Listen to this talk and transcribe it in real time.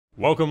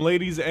Welcome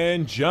ladies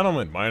and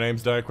gentlemen, my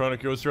name's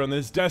Dychronic, your host here on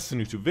this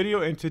Destiny 2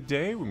 video, and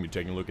today we're going to be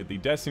taking a look at the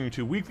Destiny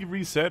 2 Weekly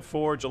Reset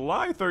for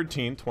July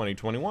 13,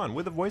 2021,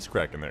 with a voice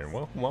crack in there, and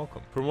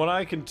welcome. From what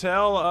I can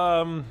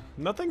tell,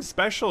 nothing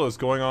special is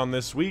going on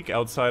this week,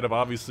 outside of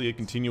obviously a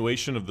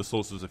continuation of the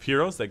Solstice of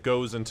Heroes that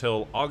goes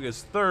until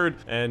August 3rd,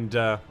 and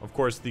of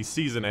course the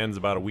season ends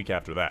about a week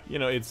after that. You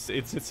know, it's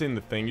in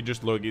the thing, you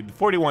just look,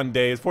 41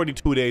 days,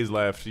 42 days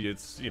left,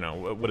 it's, you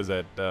know, what is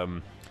that,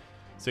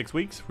 6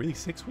 weeks? Really,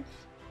 6 weeks?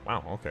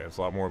 Wow, okay, it's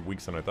a lot more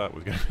weeks than I thought it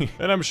was gonna be.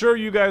 And I'm sure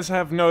you guys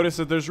have noticed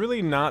that there's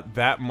really not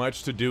that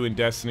much to do in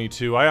Destiny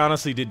 2. I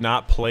honestly did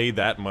not play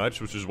that much,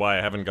 which is why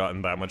I haven't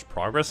gotten that much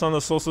progress on the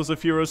Solstice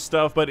of Heroes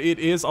stuff, but it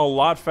is a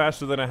lot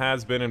faster than it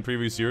has been in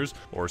previous years,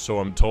 or so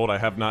I'm told. I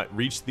have not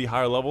reached the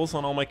higher levels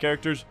on all my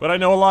characters, but I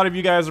know a lot of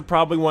you guys are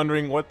probably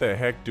wondering, what the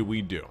heck do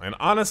we do? And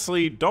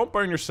honestly, don't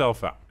burn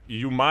yourself out.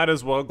 You might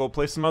as well go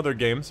play some other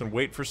games and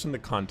wait for some of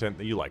the content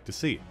that you like to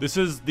see. This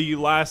is the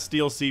last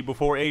DLC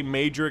before a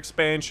major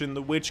expansion,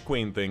 the Witch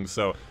Queen thing,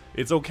 so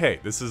it's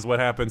okay. This is what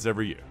happens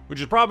every year. Which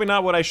is probably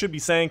not what I should be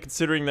saying,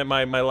 considering that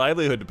my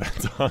livelihood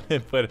depends on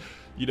it, but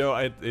you know,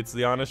 it's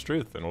the honest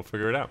truth, and we'll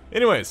figure it out.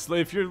 Anyways,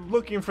 if you're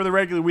looking for the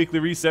regular weekly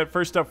reset,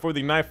 first up for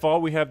the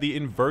Nightfall, we have the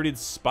Inverted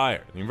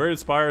Spire. The Inverted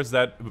Spire is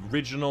that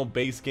original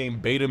base game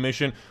beta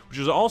mission, which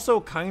is also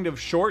kind of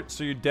short,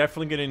 so you're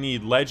definitely going to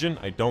need Legend.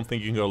 I don't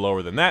think you can go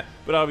lower than that,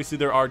 but obviously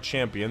there are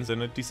champions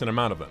and a decent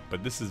amount of them.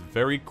 But this is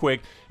very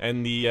quick,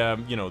 and the,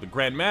 you know, the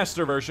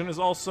Grandmaster version is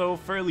also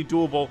fairly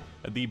doable.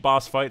 The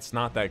boss fight's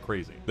not that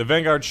crazy. The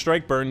Vanguard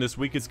Strike Burn this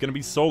week is going to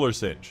be Solar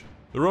Singe.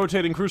 The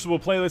rotating Crucible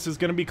playlist is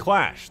going to be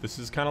Clash. This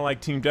is kind of like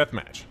Team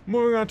Deathmatch.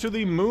 Moving on to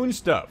the Moon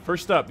stuff.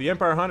 First up, the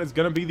Empire Hunt is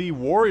going to be the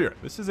Warrior.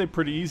 This is a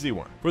pretty easy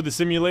one. For the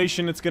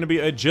Simulation, it's going to be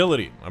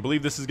Agility. I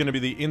believe this is going to be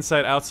the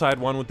inside-outside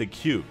one with the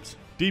cubes.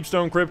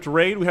 Deepstone Crypt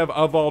Raid, we have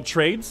Of All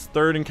Trades,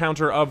 third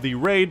encounter of the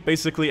raid.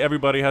 Basically,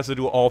 everybody has to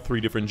do all 3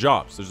 different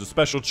jobs. There's a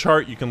special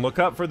chart you can look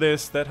up for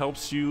this that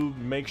helps you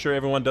make sure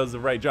everyone does the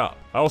right job.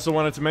 I also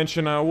wanted to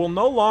mention, we'll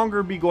no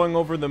longer be going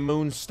over the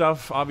Moon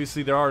stuff.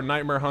 Obviously, there are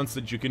Nightmare Hunts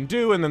that you can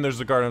do, and then there's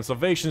the Guardian of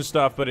Salvation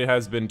stuff, but it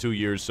has been 2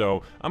 years,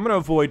 so I'm going to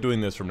avoid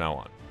doing this from now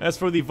on. As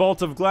for the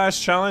Vault of Glass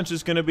challenge,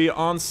 it's going to be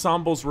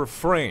Ensemble's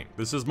Refrain.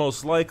 This is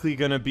most likely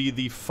going to be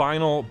the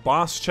final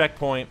boss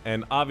checkpoint,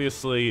 and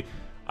obviously,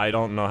 I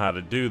don't know how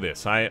to do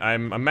this.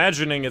 I'm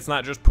imagining it's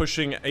not just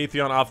pushing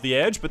Atheon off the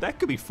edge, but that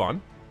could be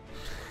fun.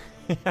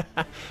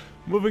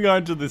 Moving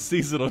on to the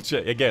seasonal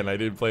again, I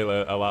did play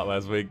a lot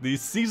last week. The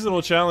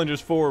seasonal challenges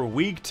for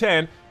week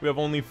 10, we have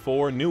only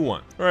 4 new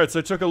ones. Alright, so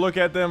I took a look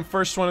at them.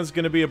 First one is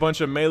going to be a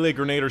bunch of melee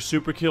grenade or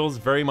super kills,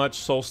 very much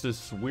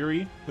Solstice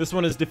weary. This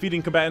one is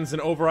defeating combatants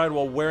in Override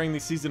while wearing the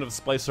Season of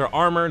Splicer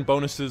armor and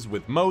bonuses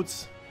with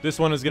motes. This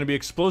one is going to be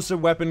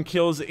explosive weapon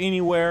kills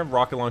anywhere,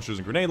 rocket launchers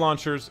and grenade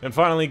launchers. And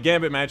finally,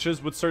 gambit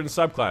matches with certain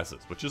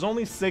subclasses, which is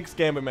only 6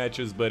 gambit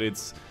matches, but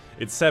it's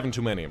 7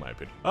 too many in my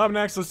opinion. Up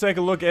next, let's take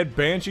a look at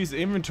Banshee's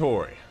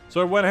inventory. So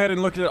I went ahead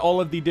and looked at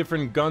all of the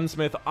different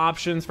gunsmith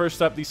options.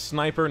 First up, the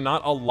sniper.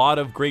 Not a lot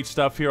of great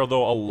stuff here,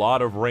 although a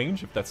lot of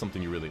range, if that's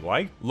something you really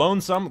like.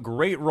 Lonesome,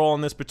 great roll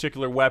on this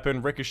particular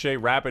weapon. Ricochet,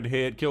 rapid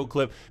hit, kill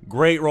clip,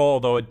 great roll,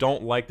 although I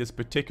don't like this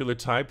particular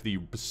type, the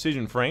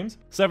precision frames.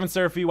 7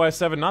 Seraph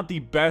EY7, not the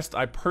best.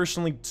 I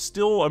personally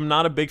still am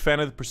not a big fan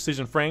of the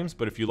precision frames,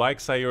 but if you like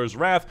Sayura's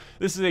Wrath,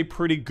 this is a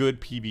pretty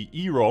good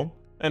PvE roll.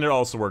 And it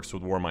also works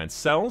with Warmind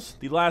Cells.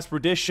 The Last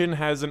Perdition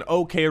has an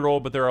okay roll,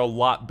 but there are a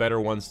lot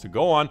better ones to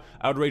go on.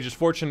 Outrageous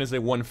Fortune is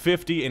a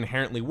 150,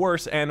 inherently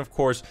worse, and of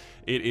course,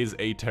 it is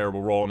a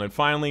terrible roll. And then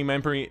finally,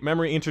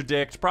 Memory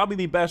Interdict, probably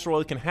the best roll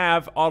it can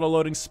have,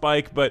 auto-loading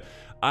Spike, but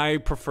I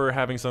prefer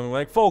having something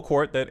like Full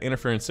Court that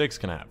Interference 6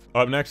 can have.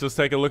 Up next, let's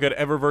take a look at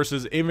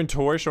Eververse's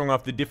inventory, showing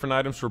off the different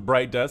items for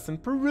Bright Dust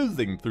and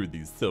perusing through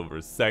the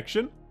silver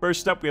section.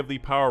 First up, we have the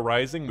Power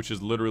Rising, which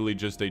is literally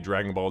just a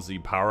Dragon Ball Z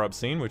power-up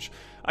scene, which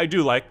I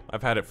do like.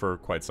 I've had it for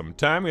quite some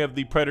time. We have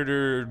the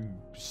Predator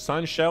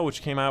Sun Shell,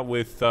 which came out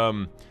with,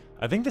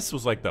 I think this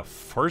was like the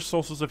first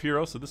Solstice of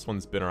Heroes, so this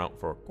one's been around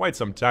for quite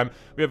some time.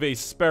 We have a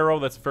Sparrow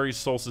that's very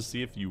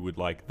Solstice-y if you would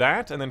like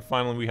that. And then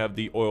finally we have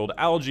the Oiled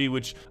Algae,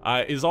 which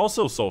is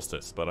also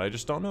Solstice, but I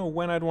just don't know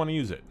when I'd want to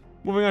use it.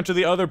 Moving on to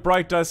the other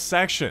Bright Dust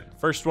section.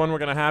 First one we're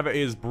going to have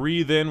is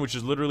Breathe In, which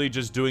is literally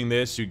just doing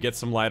this. You get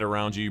some light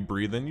around you, you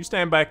breathe in, you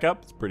stand back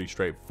up. It's pretty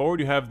straightforward.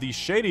 You have the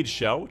Shaded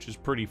Shell, which is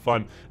pretty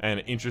fun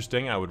and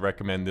interesting. I would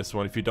recommend this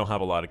one if you don't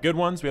have a lot of good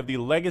ones. We have the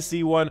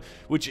Legacy one,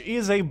 which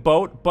is a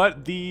boat,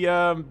 but the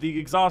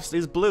exhaust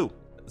is blue.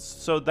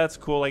 So that's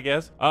cool, I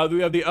guess. We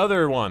have the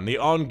other one, the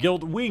On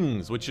Gilt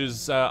Wings, which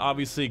is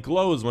obviously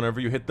glows whenever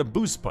you hit the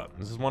boost button.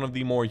 This is one of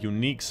the more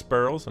unique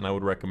Sparrows, and I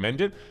would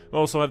recommend it. We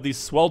also have the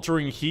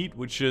Sweltering Heat,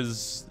 which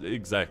is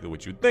exactly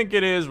what you'd think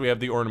it is. We have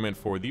the ornament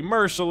for the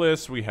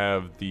Merciless. We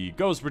have the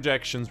Ghost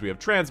Projections. We have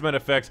Transmit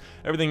Effects.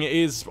 Everything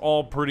is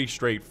all pretty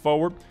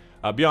straightforward.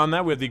 Beyond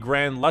that, we have the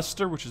Grand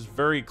Luster, which is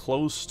very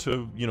close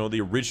to, you know,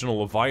 the original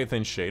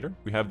Leviathan shader.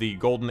 We have the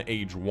Golden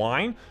Age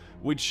Wine.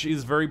 which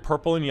is very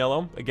purple and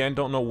yellow. Again,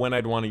 don't know when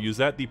I'd want to use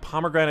that. The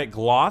pomegranate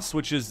gloss,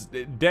 which is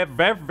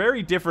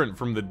very different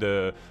from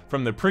the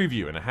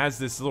preview, and it has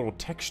this little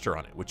texture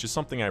on it, which is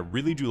something I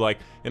really do like,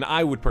 and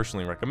I would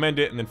personally recommend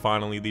it. And then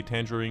finally, the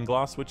tangerine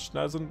gloss, which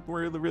doesn't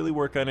really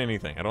work on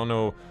anything. I don't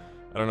know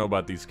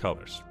about these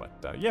colors, but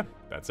yeah,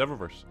 that's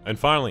Eververse. And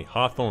finally,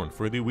 Hawthorne.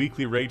 For the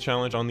weekly raid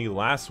challenge on the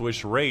Last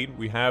Wish raid,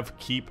 we have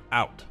Keep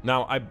Out.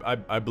 Now,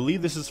 I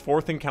believe this is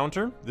 4th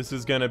encounter. This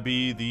is gonna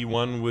be the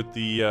one with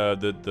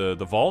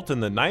the vault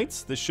and the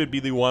knights. This should be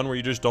the one where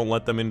you just don't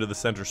let them into the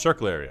center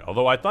circle area.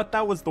 Although I thought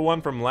that was the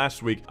one from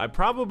last week. I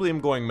probably am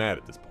going mad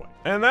at this point.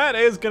 And that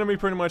is gonna be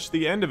pretty much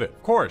the end of it.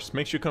 Of course,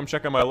 make sure you come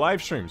check out my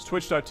live streams,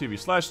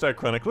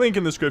 twitch.tv/Dychronic, link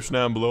in the description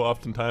down below.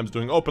 Oftentimes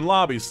doing open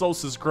lobbies,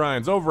 Solstice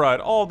grinds, override,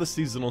 all the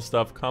seasonal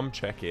stuff. Come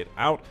check it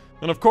out.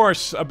 And of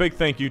course, a big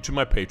thank you to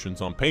my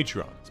patrons on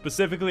Patreon.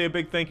 Specifically, a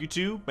big thank you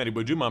to Matty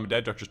Buju, Mama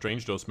Dad, Dr.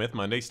 Strange, Joe Smith,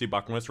 Monday, Steve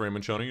Bachmanwitz,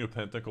 Raymond Shoney,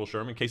 Pentacle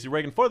Sherman, Casey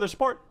Reagan for their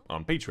support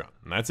on Patreon.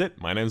 And that's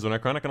it. My name is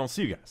Dychronic, and I'll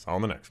see you guys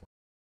on the next one.